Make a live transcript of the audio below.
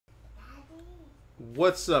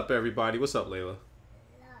What's up, everybody? What's up, Layla?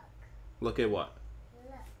 Look at what?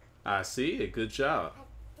 Look. I see it. Good job.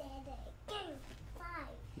 I did it. Five.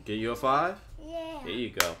 Get you a 5? Yeah. There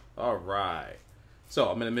you go. All right. So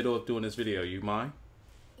I'm in the middle of doing this video. You mind?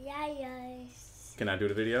 Yeah, yes. Can I do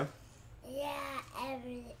the video? Yeah,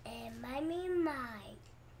 mine.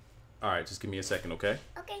 All right. Just give me a second, okay?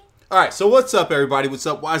 Okay. All right. So what's up, everybody? What's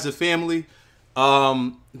up, Wyza family?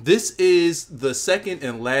 This is the second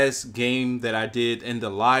and last game that I did in the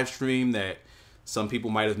live stream that some people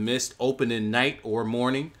might have missed, opening night or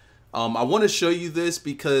morning. I want to show you this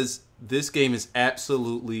because this game is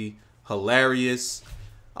absolutely hilarious.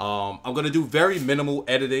 I'm going to do very minimal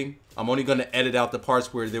editing. I'm only going to edit out the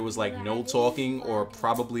parts where there was like no talking or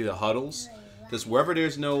probably the huddles. Just wherever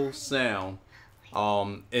there's no sound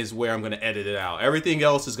is where I'm going to edit it out. Everything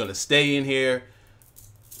else is going to stay in here.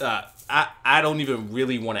 I don't even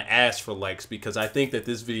really want to ask for likes because I think that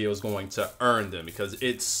this video is going to earn them because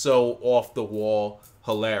it's so off the wall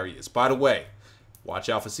hilarious. By the way, watch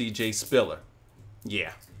out for CJ Spiller.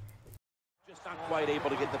 Yeah. Just not quite able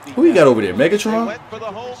to get the feet. Who you got over there? Megatron? Went for the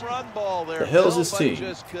home run ball there. The hell's this team?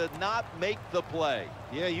 Just could not make the play.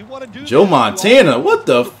 Yeah, you want to do Joe Montana. What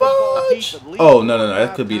the fudge? Oh, no.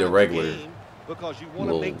 That could be the regular. Because you A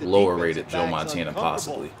want to make the little lower defensive rated Joe backs Montana,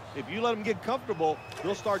 possibly. If you let them get comfortable,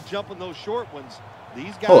 they'll start jumping those short ones.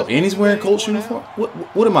 These guys. Oh, and he's wearing Colts uniform?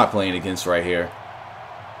 What am I playing against right here?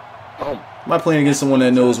 Oh, am I playing against someone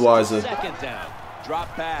that knows Wyza? Second down.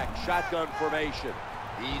 Drop back. Shotgun formation.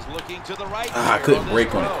 He's looking to the right. I couldn't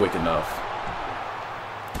break on it quick enough.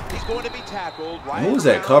 He's going to be tackled. Right. Who was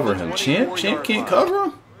that covering him? Champ? Champ can't cover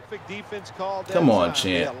him? Come on,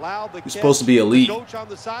 Champ. You're supposed to be elite.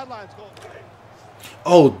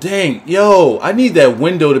 Oh, dang. Yo, I need that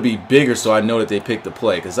window to be bigger so I know that they picked the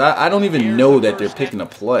play. Because I don't even know that they're picking a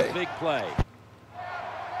play. Big play.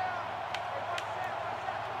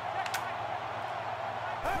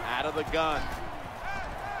 Out of the gun.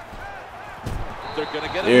 They're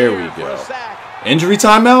gonna get there we go. Injury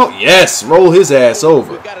timeout? Yes. Roll his ass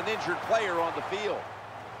over. We've got an injured player on the field.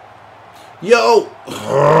 Yo.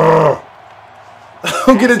 I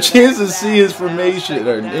don't get a chance to see his formation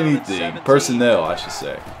or anything. Personnel, I should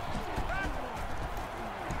say.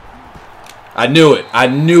 I knew it. I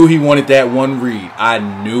knew he wanted that one read. I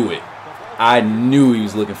knew it. I knew he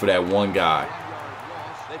was looking for that one guy.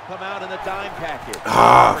 They come out in the dime package.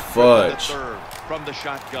 Ah, fudge. From the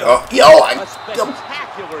shotgun.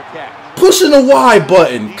 Pushing the Y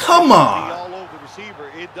button. Come on.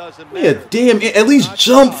 Yeah, damn. At least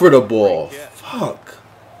jump for the ball. Fuck.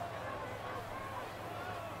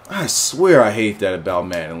 I swear I hate that about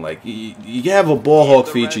Madden. Like, you have a ball hawk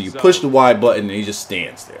feature, you push the Y button, and he just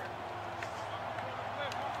stands there.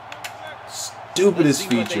 Stupidest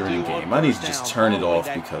feature in the game. I need to just turn it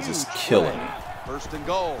off because it's killing me. First and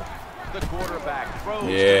goal. The quarterback throws.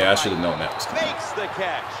 Yeah, I should have known that was coming. Makes the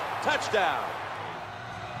catch. Touchdown.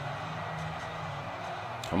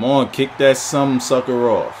 Come on, kick that some sucker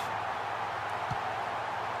off.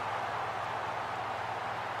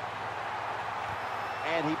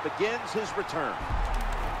 And he begins his return.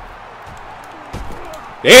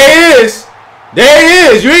 There he is! There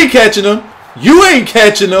he is! You ain't catching him! You ain't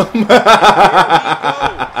catching him! Long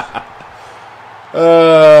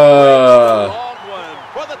one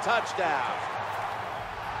for the touchdown.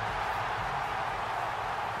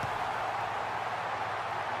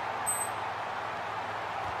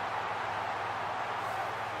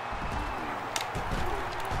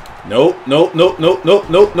 Nope. We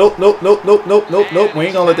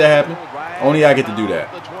ain't gonna let that happen. Only I get to do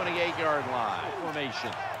that. The 28-yard line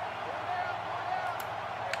formation.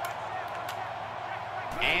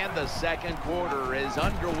 And the second quarter is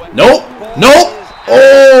underway. Nope.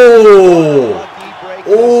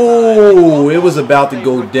 Oh, it was about to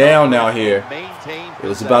go down out here. It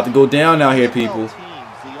was about to go down out here, people.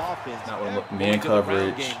 Man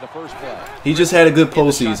coverage. He just had a good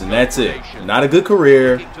postseason. That's it. Not a good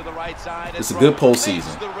career. It's a good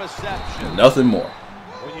postseason. Nothing more.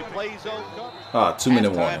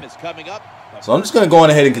 2-minute warning. So I'm just going to go on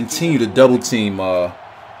ahead and continue to double team,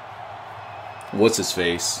 what's his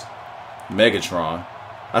face? Megatron.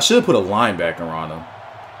 I should have put a linebacker on him.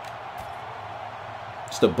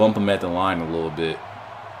 Just to bump him at the line a little bit.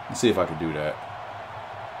 Let's see if I can do that.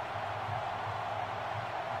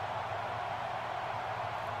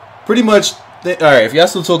 Pretty much, alright, if y'all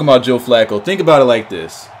still talking about Joe Flacco, think about it like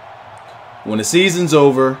this. When the season's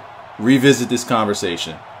over, revisit this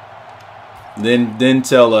conversation. Then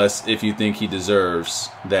tell us if you think he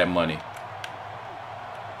deserves that money.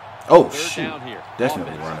 Oh, shoot.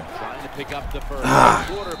 Definitely running.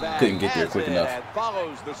 Couldn't get there quick enough.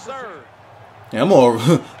 Yeah,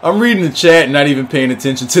 I'm reading the chat and not even paying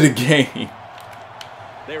attention to the game.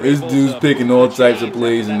 This dude's picking all types of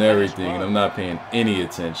plays and everything, and I'm not paying any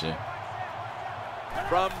attention.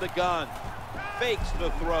 From the gun, fakes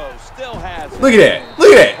the throw, still has it. Look at that.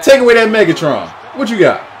 Look at that. Take away that Megatron. What you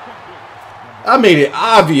got? I made it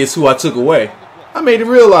obvious who I took away. I made it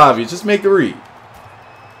real obvious. Just make the read.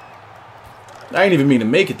 I ain't even mean to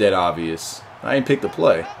make it that obvious. I ain't picked the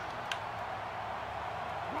play.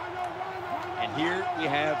 And here we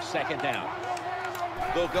have second down.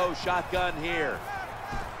 They'll go shotgun here.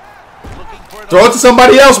 Throw it to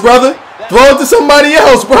somebody else, brother. Throw it to somebody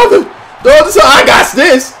else, brother. Throw it to I got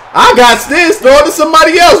this. I got this. Throw it to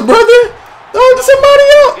somebody else, brother. Throw it to somebody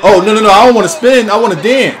else. Oh, no, no, no. I don't want to spin. I want to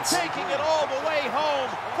dance. Taking it all the way home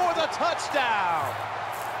for the touchdown.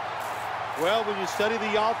 Well, when you study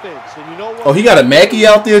the offense and you know what, oh, he got a Mackey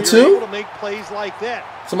out there too? able to make plays like that.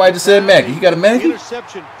 Somebody just said Mackey. He got a Mackey?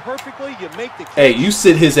 Interception perfectly. You make the catch. Hey, you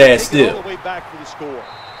sit his ass Take it all still. the way back for the score.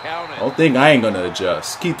 Don't think I ain't gonna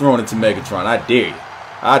adjust. Keep throwing it to Megatron. I dare you.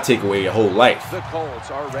 I'll take away your whole life. The Colts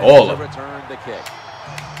are ready All to of it. return the kick.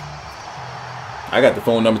 I got the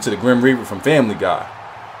phone number to the Grim Reaper from Family Guy.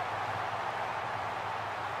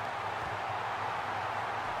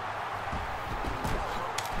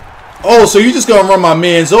 Oh, so you just gonna run my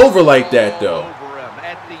man's over like that, though?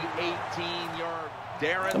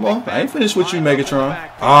 Come on, I ain't finished with you, Megatron.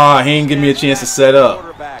 Ah, he ain't give me a chance to set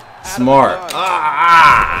up. Smart.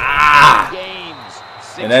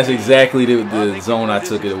 And that's exactly the zone I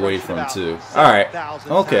took it away from, too. All right.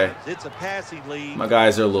 Okay. My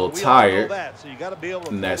guys are a little tired.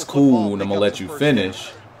 And that's cool, and I'm going to let you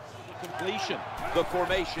finish. The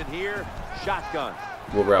formation here, shotgun.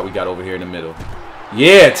 What route we got over here in the middle?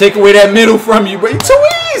 Yeah, take away that middle from you, bro. You're too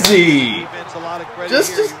easy.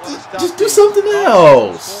 Just do something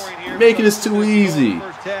else. You're making this too easy.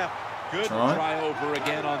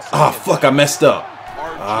 Ah, fuck, I messed up.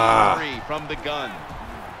 From the gun.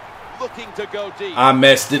 Looking to go deep. I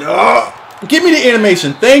messed it up. Give me the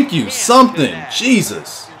animation. Thank you. Something.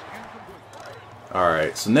 Jesus. All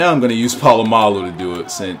right, so now I'm going to use Palomalu to do it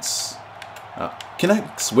since... can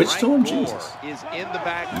I switch to him? Jesus.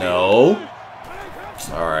 No.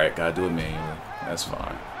 All right, got to do it manually. That's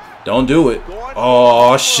fine. Don't do it.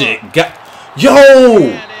 Oh, shit.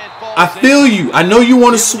 Yo! I feel you. I know you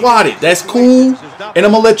want to swat it. That's cool. And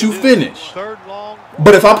I'm going to let you finish.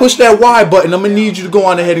 But if I push that Y button, I'm going to need you to go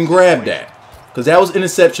on ahead and grab that. Because that was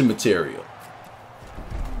interception material.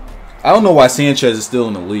 I don't know why Sanchez is still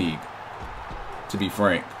in the league, to be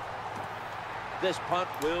frank. This punt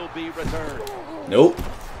will be returned. Nope.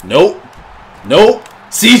 Nope. Nope.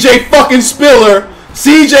 CJ fucking Spiller.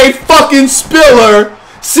 CJ fucking Spiller.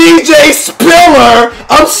 CJ Spiller.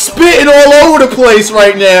 I'm spitting all over the place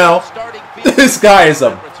right now. This guy is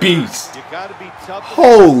a beast.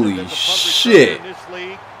 Holy shit.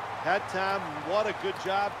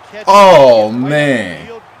 Oh,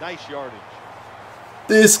 man.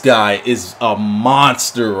 This guy is a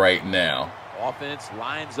monster right now. Offense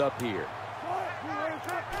lines up here.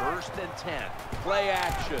 First and 10. Play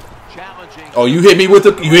action. Challenging. Oh, you hit me with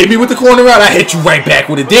the corner route. I hit you right back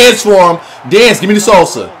with a dance for him. Dance, give me the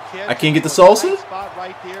salsa. I can't get the salsa?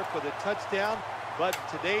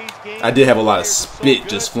 I did have a lot of spit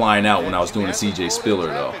just flying out when I was doing the CJ Spiller,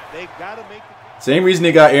 though. Same reason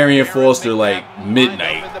they got Arian Foster like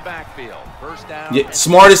midnight. Yeah,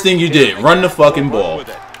 smartest thing you did. Run the fucking ball.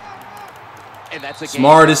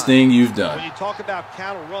 Smartest thing you've done.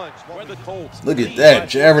 Look at that.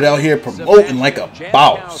 Jared out here promoting like a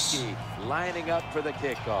boss. Lining up for the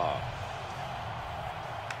kickoff.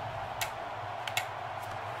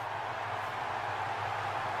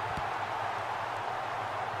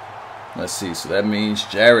 Let's see. So that means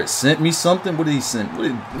Jarrett sent me something. What did he send? What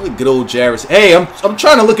did good old Jarrett? Hey, I'm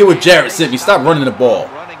trying to look at what Jarrett sent me. Stop running the ball.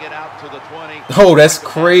 Oh, that's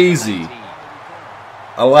crazy.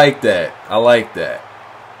 I like that. I like that.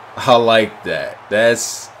 I like that.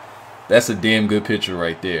 That's a damn good picture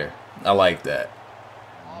right there. I like that.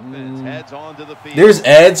 There's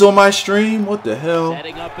ads on my stream? What the hell?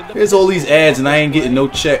 There's all these ads and I ain't getting no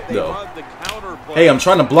check though. Hey, I'm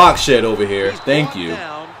trying to block Shed over here. Thank you.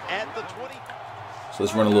 So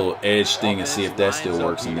let's run a little edge thing and see if that still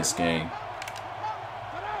works in this game.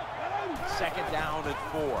 Second down and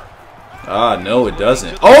 4. Ah, no, it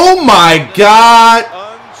doesn't. Oh my God!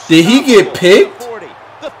 Did he get picked?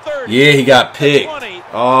 Yeah, he got picked.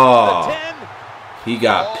 Oh, he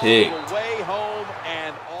got picked.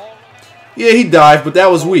 Yeah, he dived, but that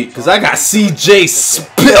was weak because I got CJ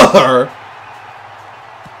Spiller.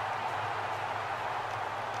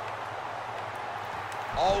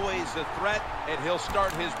 Always a threat, and he'll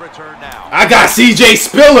start his return now. I got CJ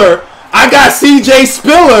Spiller. I got CJ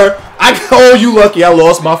Spiller. Oh, you lucky I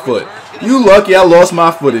lost my foot. You lucky I lost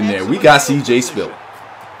my foot in there. We got CJ Spiller.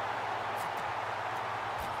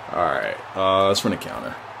 All right. Let's run a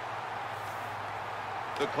counter.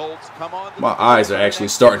 The Colts come on. My eyes are actually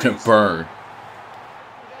starting to burn.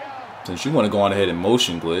 Since you want to go on ahead and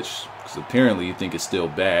motion glitch, because apparently you think it's still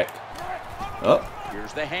back. Up.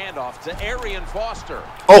 Here's the handoff to Arian Foster.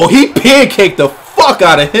 Oh, he pancaked the fuck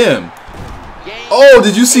out of him. Oh,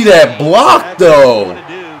 did you see that block though?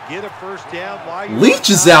 Leach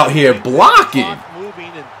is out here blocking.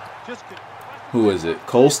 Who is it?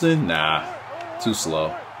 Colston? Nah, too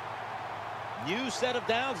slow. New set of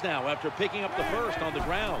downs now after picking up the first on the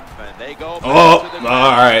ground. And they go. Oh, all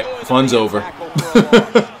right. Fun's over.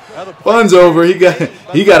 Fun's over. He got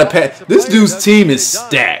a pass. This dude's team is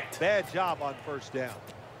stacked. Bad job on first down.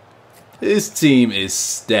 His team is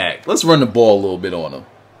stacked. Let's run the ball a little bit on him.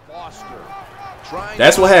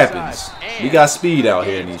 That's what happens. We got speed out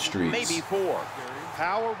here in these streets.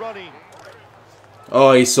 Power running.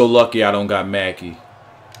 Oh, he's so lucky I don't got Mackey.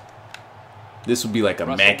 This would be like a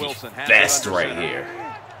Mackey fest right here.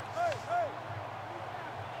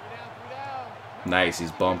 Nice,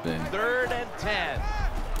 he's bumping. 3rd and 10.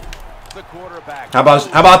 The quarterback. How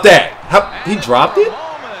about that? He dropped it?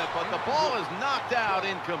 But the ball is knocked out,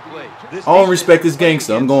 incomplete. I don't respect this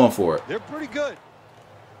gangster. I'm going for it. They're pretty good.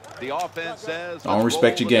 The offense says, I don't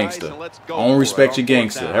respect your gangster. I don't respect your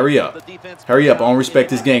gangster. Hurry up. Hurry up. I don't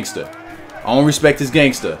respect this gangster. I don't respect this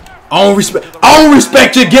gangster. I don't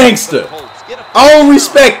respect your gangster. I don't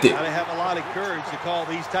respect it.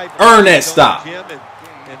 Earn that stop.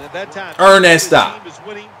 Earn that stop.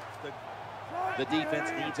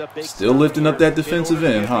 Still lifting up that defensive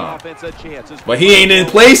end, huh? But he ain't in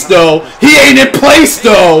place though. He ain't in place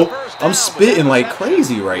though. I'm spitting like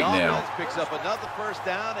crazy right now. Picks up another first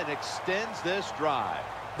down and extends this drive.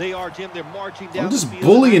 They are, Jim, they're marching down. I'm just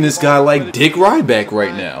bullying this guy like Dick Ryback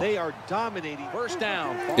right now. They are dominating. First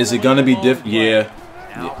down. Is it gonna be different? Yeah.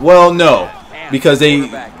 Well, no, because they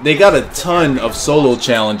got a ton of solo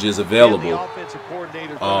challenges available.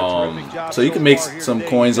 So you can make some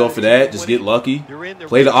coins off of that. Just get lucky.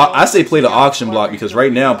 I say play the auction block because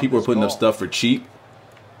right now people are putting up stuff for cheap.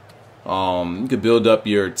 You can build up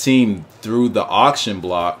your team through the auction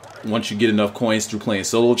block once you get enough coins through playing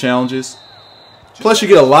solo challenges. Plus, you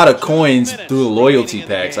get a lot of coins through the loyalty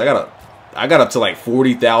packs. I got up to like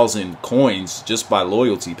 40,000 coins just by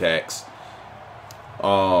loyalty packs.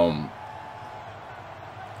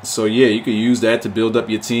 So yeah, you could use that to build up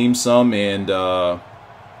your team some and go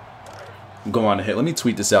on ahead. Let me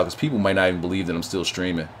tweet this out because people might not even believe that I'm still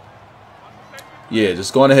streaming. Yeah,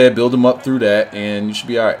 just go on ahead, build them up through that, and you should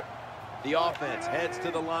be all right. The offense heads to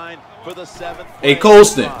the line for the 7th. Hey,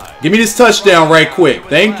 Colston, give me this touchdown right quick.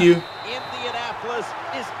 Thank you. Indianapolis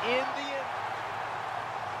is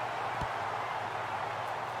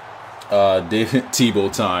David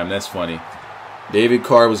Tebow time. That's funny. David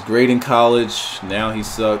Carr was great in college. Now he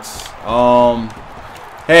sucks.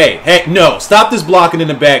 Hey, no. Stop this blocking in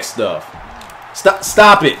the back stuff.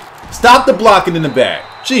 Stop it. Stop the blocking in the back.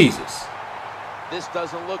 Jesus. This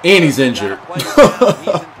doesn't look and he's injured. He's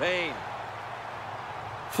in pain.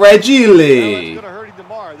 Fragile.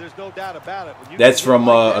 That's from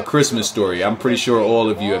A Christmas Story. I'm pretty sure all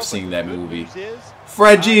of you have seen that movie.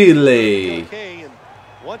 Fragile.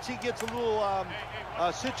 Once he gets a little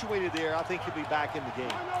situated there, I think he'll be back in the game.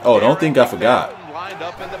 Oh, don't think I forgot.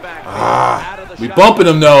 We bumping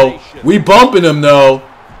him though. We bumping him though.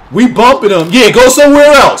 We bumping him. Yeah, go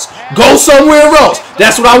somewhere else. Go somewhere else.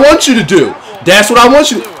 That's what I want you to do. That's what I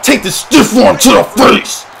want you to take the stiff one to the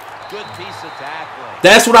face.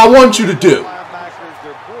 That's what I want you to do.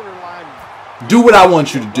 Do what I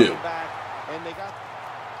want you to do.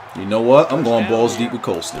 You know what? I'm going balls deep with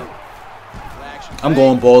Colston. I'm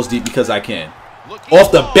going balls deep because I can.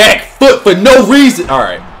 Off the back foot for no reason. All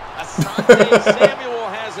right.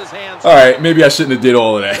 All right. Maybe I shouldn't have did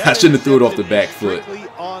all of that. I shouldn't have threw it off the back foot.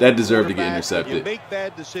 That deserved to get intercepted.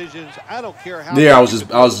 There, I was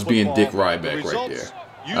just being Dick Ryback right there.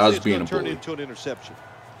 I was just being a bully.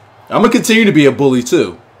 I'm gonna continue to be a bully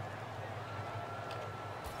too.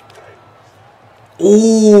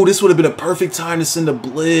 Ooh, this would have been a perfect time to send a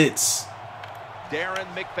blitz. Darren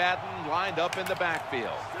McFadden lined up in the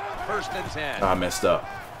backfield. 1st and 10. I messed up.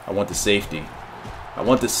 I want the safety. I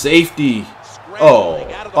want the safety. Oh,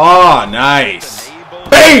 nice.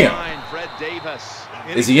 Bam!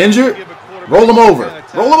 Is he injured? Roll him over.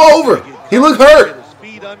 Roll him over. He looked hurt.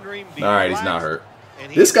 All right, he's not hurt.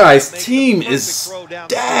 This guy's team is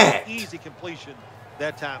stacked.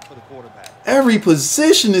 that time for the quarterback. Every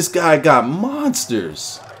position this guy got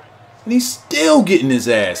monsters. And he's still getting his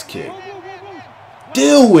ass kicked.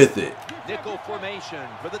 Deal with it. Nickel formation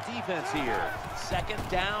for the defense here. 2nd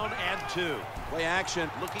down and 2. Play action,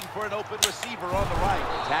 looking for an open receiver on the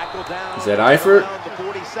right. Tackle down. Is that Eifert? The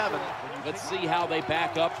 47. Let's see how they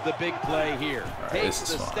back up the big play here. Right, Takes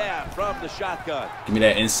this is the fine. snap from the shotgun. Give me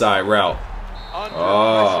that inside route. Under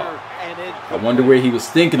Oh. pressure and in. I wonder where he was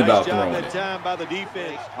thinking about Nice job throwing that it. time by the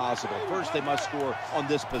defense. Possible. First, they must score on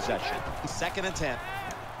this possession. 2nd and 10.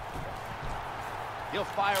 He'll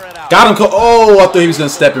fire it out. Got him. Oh, I thought he was going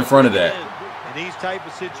to step in front of that. In these type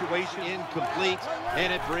of situations, Incomplete,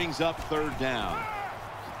 and it brings up 3rd down.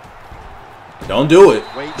 Don't do it.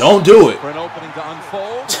 Don't do it. For an opening to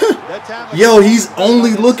unfold. that time Yo, he's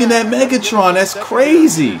only looking at Megatron. That's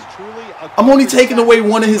crazy. I'm only taking away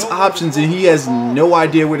one of his options, and he has no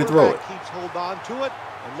idea where to throw it.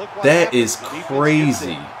 That is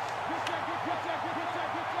crazy.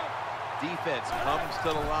 Defense comes to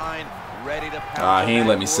the line, ready to pound. He ain't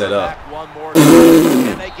let me set up. One more time,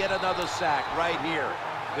 and they get another sack right here.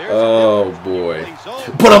 Oh, boy.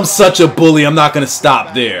 But I'm such a bully. I'm not going to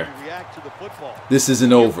stop there. This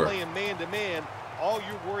isn't over.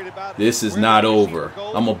 This is not over.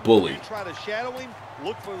 I'm a bully. Try to shadow him,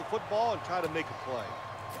 look for the football, and try to make a play.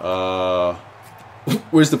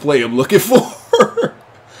 Where's the play I'm looking for?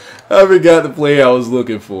 I forgot the play I was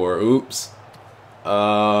looking for. Oops.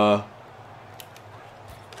 All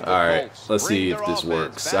right. Let's see if this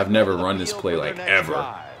works. I've never run this play like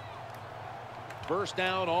ever. First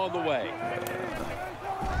down on the way.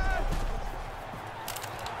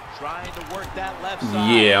 Trying to work that left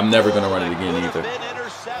side. Yeah, I'm never going to run it again either.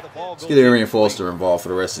 Let's get Arian Foster involved for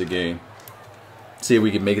the rest of the game. See if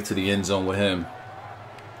we can make it to the end zone with him.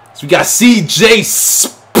 So we got C.J.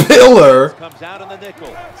 Spiller. Comes out in the nickel.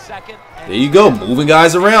 2nd and There you go, moving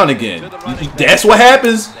guys around again. That's what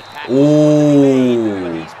happens.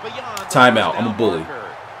 Ooh. Timeout. I'm a bully.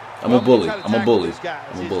 I'm a bully. I'm a bully.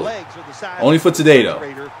 I'm a bully. Only for today, though.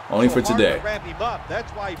 Only for today.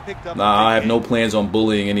 Nah, I have no plans on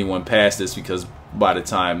bullying anyone past this because by the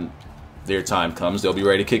time their time comes, they'll be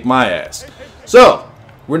ready to kick my ass. So,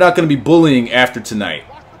 we're not going to be bullying after tonight.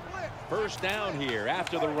 First down here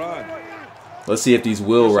after the run. Let's see if these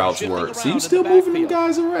wheel routes work. See, you still moving them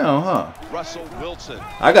guys around, huh? Russell Wilson.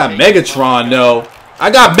 I got Megatron, though.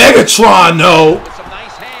 I got Megatron, though. With some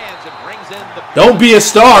nice hands and brings in the Don't be a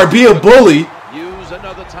star. Be a bully. use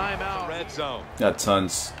another timeout. Red zone. Got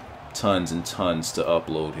tons and tons to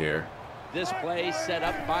upload here. This play set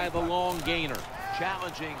up by the long gainer.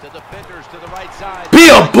 Challenging the defenders to the right side. Be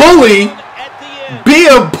a bully. At the end. Be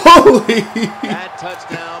a bully. That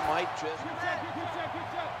touchdown might just...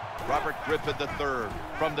 Robert Griffin III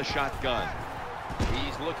from the shotgun.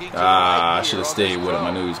 He's looking to I should have stayed with him.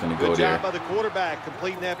 I knew he was going to go there. By the quarterback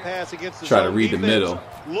completing that pass against the Try to zone read the defense. middle.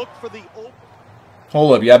 Look for the open.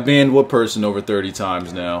 Hold up. Y'all banned what person over 30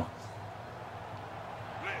 times now?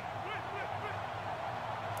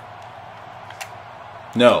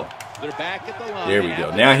 No. They're back at the line. There we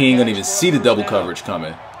go. Now he ain't going to even see the double coverage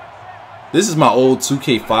coming. This is my old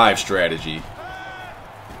 2K5 strategy.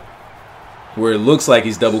 Where it looks like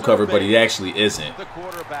he's double covered, but he actually isn't. The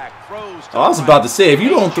quarterback throws to I was about to say, if you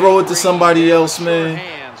don't throw it to somebody else, man.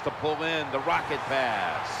 Hands to pull in the rocket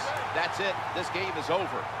pass. That's it. This game is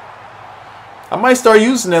over. I might start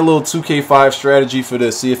using that little 2K5 strategy for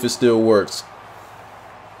this, see if it still works.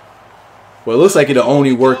 Well, it looks like it'll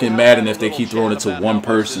only work in Madden if they keep throwing it to one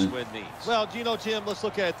person. Well, you know, Jim, let's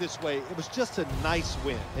look at it this way. It was just a nice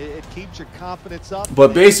win. It keeps your confidence up.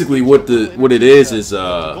 But basically what it is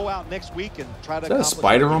go out next week and try to is that a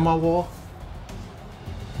spider on my wall?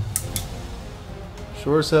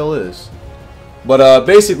 Sure as hell is. But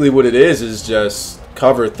basically what it is just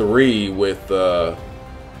cover 3 with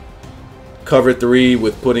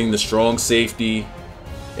putting the strong safety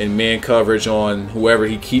and man coverage on whoever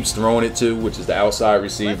he keeps throwing it to, which is the outside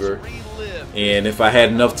receiver. And if I had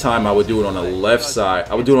enough time, I would do it on the left side.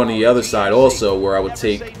 I would do it on the other side also, where I would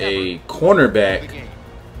take a cornerback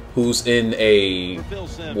who's in a,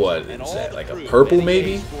 what is that, like a purple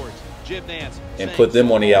maybe? And put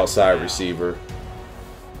them on the outside receiver.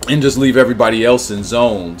 And just leave everybody else in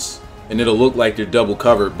zones. And it'll look like they're double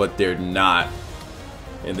covered, but they're not.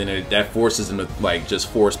 And then that forces them to like just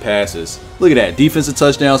force passes. Look at that. Defensive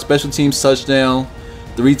touchdown, special teams touchdown,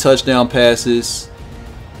 3 touchdown passes.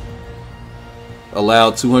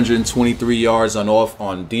 Allowed 223 yards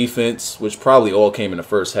on defense, which probably all came in the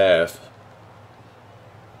first half.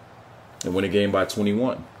 And win a game by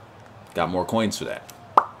 21. Got more coins for that.